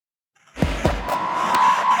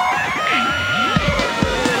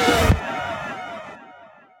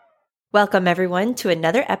Welcome, everyone, to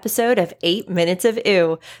another episode of 8 Minutes of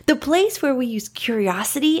Ew, the place where we use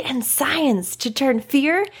curiosity and science to turn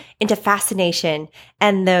fear into fascination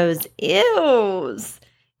and those ews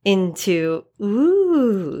into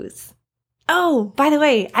oohs. Oh, by the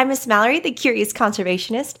way, I'm Miss Mallory, the curious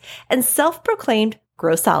conservationist and self-proclaimed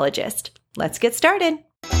grossologist. Let's get started.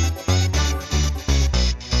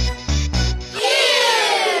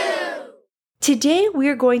 Today,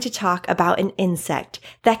 we're going to talk about an insect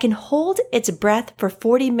that can hold its breath for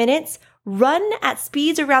 40 minutes, run at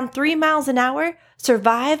speeds around 3 miles an hour,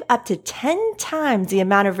 survive up to 10 times the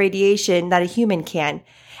amount of radiation that a human can,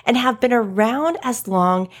 and have been around as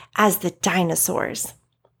long as the dinosaurs.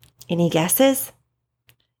 Any guesses?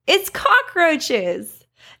 It's cockroaches!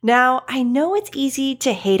 Now, I know it's easy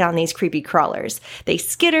to hate on these creepy crawlers. They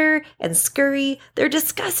skitter and scurry. They're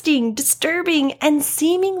disgusting, disturbing, and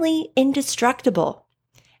seemingly indestructible.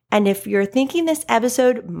 And if you're thinking this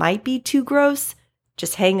episode might be too gross,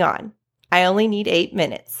 just hang on. I only need 8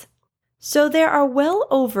 minutes. So there are well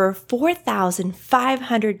over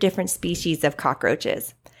 4,500 different species of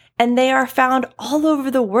cockroaches, and they are found all over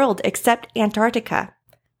the world except Antarctica.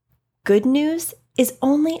 Good news is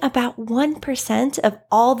only about 1% of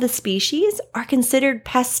all the species are considered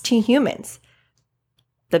pests to humans.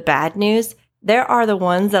 The bad news, there are the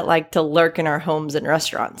ones that like to lurk in our homes and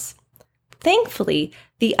restaurants. Thankfully,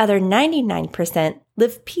 the other 99%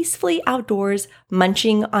 live peacefully outdoors,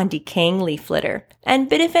 munching on decaying leaf litter and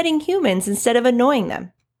benefiting humans instead of annoying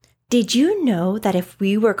them. Did you know that if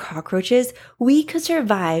we were cockroaches, we could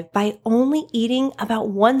survive by only eating about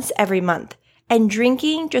once every month and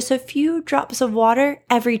drinking just a few drops of water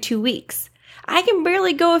every 2 weeks? I can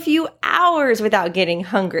barely go a few hours without getting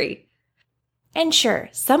hungry. And sure,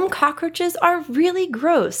 some cockroaches are really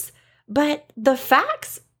gross, but the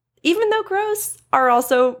facts, even though gross, are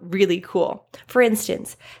also really cool. For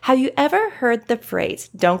instance, have you ever heard the phrase,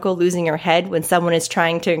 "don't go losing your head" when someone is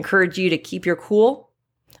trying to encourage you to keep your cool?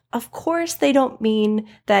 Of course, they don't mean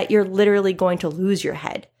that you're literally going to lose your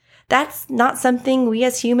head. That's not something we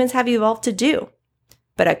as humans have evolved to do.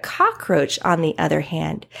 But a cockroach, on the other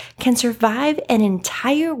hand, can survive an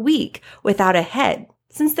entire week without a head,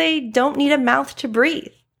 since they don't need a mouth to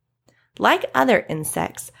breathe. Like other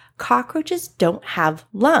insects, cockroaches don't have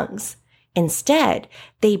lungs. Instead,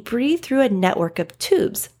 they breathe through a network of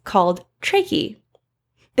tubes called tracheae.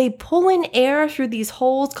 They pull in air through these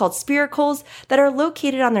holes called spiracles that are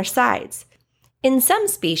located on their sides. In some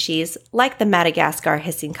species, like the Madagascar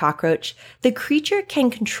hissing cockroach, the creature can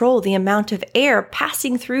control the amount of air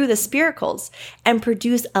passing through the spiracles and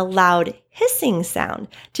produce a loud hissing sound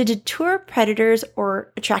to deter predators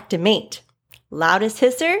or attract a mate. Loudest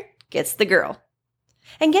hisser gets the girl.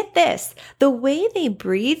 And get this, the way they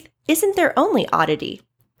breathe isn't their only oddity.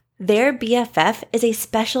 Their BFF is a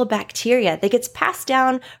special bacteria that gets passed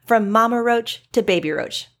down from mama roach to baby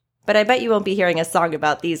roach. But I bet you won't be hearing a song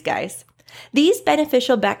about these guys. These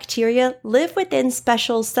beneficial bacteria live within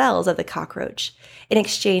special cells of the cockroach. In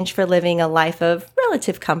exchange for living a life of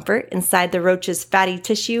relative comfort inside the roach's fatty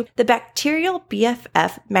tissue, the bacterial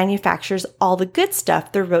BFF manufactures all the good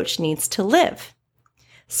stuff the roach needs to live.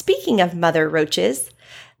 Speaking of mother roaches,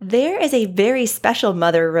 there is a very special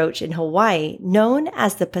mother roach in Hawaii known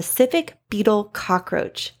as the Pacific beetle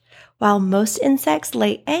cockroach. While most insects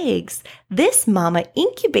lay eggs, this mama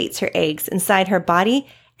incubates her eggs inside her body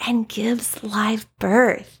and gives live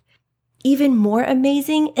birth. Even more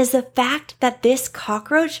amazing is the fact that this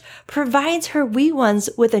cockroach provides her wee ones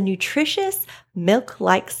with a nutritious,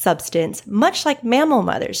 milk-like substance, much like mammal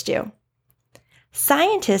mothers do.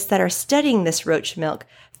 Scientists that are studying this roach milk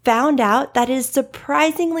found out that it is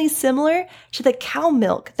surprisingly similar to the cow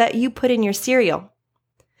milk that you put in your cereal.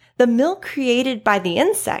 The milk created by the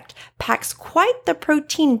insect packs quite the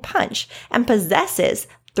protein punch and possesses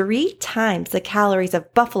 3 times the calories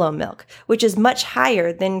of buffalo milk, which is much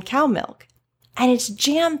higher than cow milk. And it's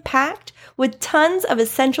jam-packed with tons of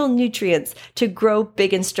essential nutrients to grow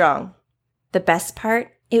big and strong. The best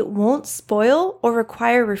part, it won't spoil or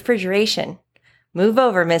require refrigeration. Move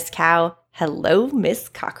over, Miss Cow. Hello, Miss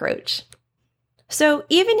Cockroach. So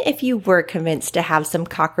even if you were convinced to have some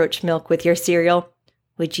cockroach milk with your cereal,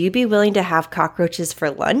 would you be willing to have cockroaches for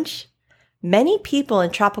lunch? Many people in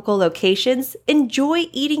tropical locations enjoy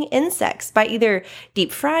eating insects by either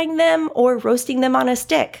deep frying them or roasting them on a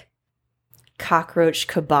stick. Cockroach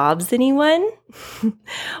kebabs, anyone?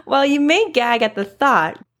 While you may gag at the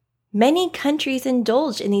thought, many countries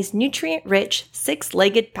indulge in these nutrient-rich,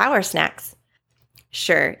 6-legged power snacks.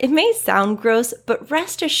 Sure, it may sound gross, but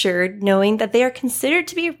rest assured knowing that they are considered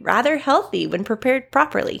to be rather healthy when prepared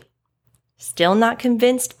properly. Still not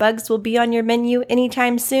convinced bugs will be on your menu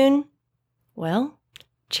anytime soon? Well,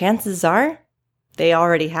 chances are they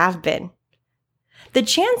already have been. The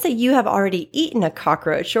chance that you have already eaten a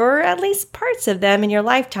cockroach, or at least parts of them in your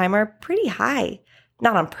lifetime, are pretty high.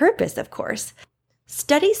 Not on purpose, of course.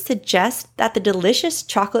 Studies suggest that the delicious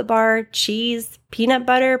chocolate bar, cheese, peanut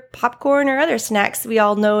butter, popcorn, or other snacks we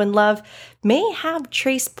all know and love may have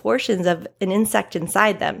trace portions of an insect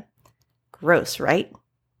inside them. Gross, right?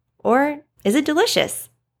 Or is it delicious?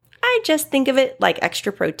 I just think of it like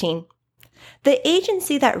extra protein. The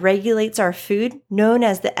agency that regulates our food, known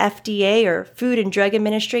as the FDA or Food and Drug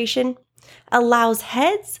Administration, allows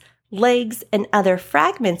heads, legs, and other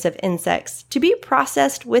fragments of insects to be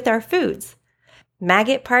processed with our foods.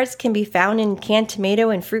 Maggot parts can be found in canned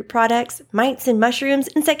tomato and fruit products, mites and mushrooms,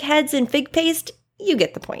 insect heads and fig paste. You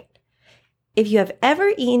get the point. If you have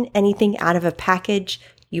ever eaten anything out of a package,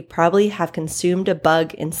 you probably have consumed a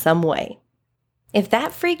bug in some way. If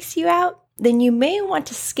that freaks you out, then you may want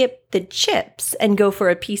to skip the chips and go for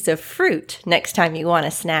a piece of fruit next time you want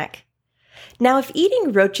a snack. Now, if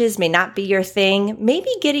eating roaches may not be your thing, maybe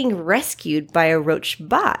getting rescued by a roach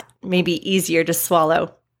bot may be easier to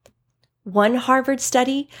swallow. One Harvard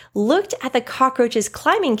study looked at the cockroach's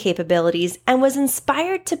climbing capabilities and was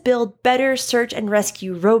inspired to build better search and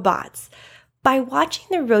rescue robots. By watching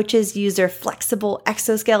the roaches use their flexible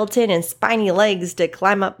exoskeleton and spiny legs to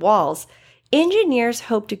climb up walls, engineers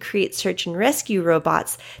hope to create search and rescue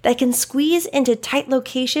robots that can squeeze into tight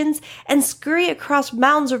locations and scurry across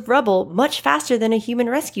mounds of rubble much faster than a human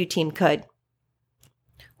rescue team could.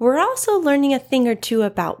 We're also learning a thing or two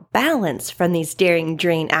about balance from these daring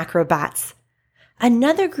drain acrobats.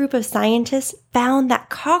 Another group of scientists found that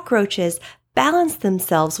cockroaches balance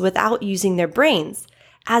themselves without using their brains,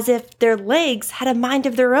 as if their legs had a mind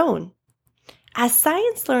of their own. As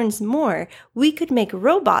science learns more, we could make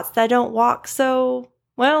robots that don't walk so,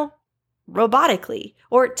 well, robotically,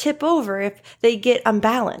 or tip over if they get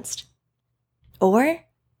unbalanced. Or,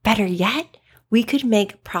 better yet, we could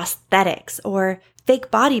make prosthetics or fake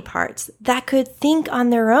body parts that could think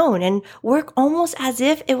on their own and work almost as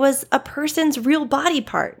if it was a person's real body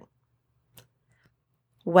part.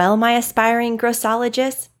 Well, my aspiring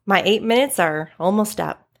grossologists, my 8 minutes are almost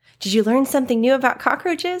up. Did you learn something new about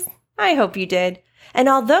cockroaches? I hope you did. And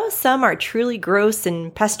although some are truly gross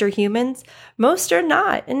and pester humans, most are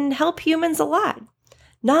not and help humans a lot.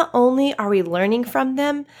 Not only are we learning from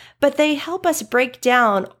them, but they help us break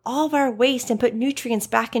down all of our waste and put nutrients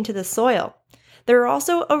back into the soil. They're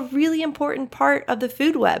also a really important part of the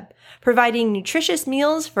food web, providing nutritious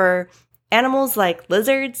meals for animals like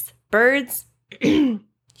lizards, birds,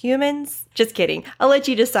 humans. Just kidding. I'll let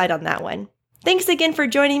you decide on that one. Thanks again for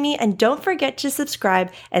joining me, and don't forget to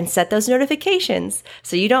subscribe and set those notifications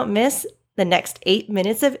so you don't miss the next 8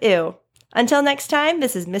 minutes of ew. Until next time,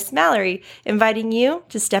 this is Miss Mallory inviting you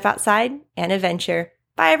to step outside and adventure.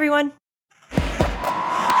 Bye, everyone.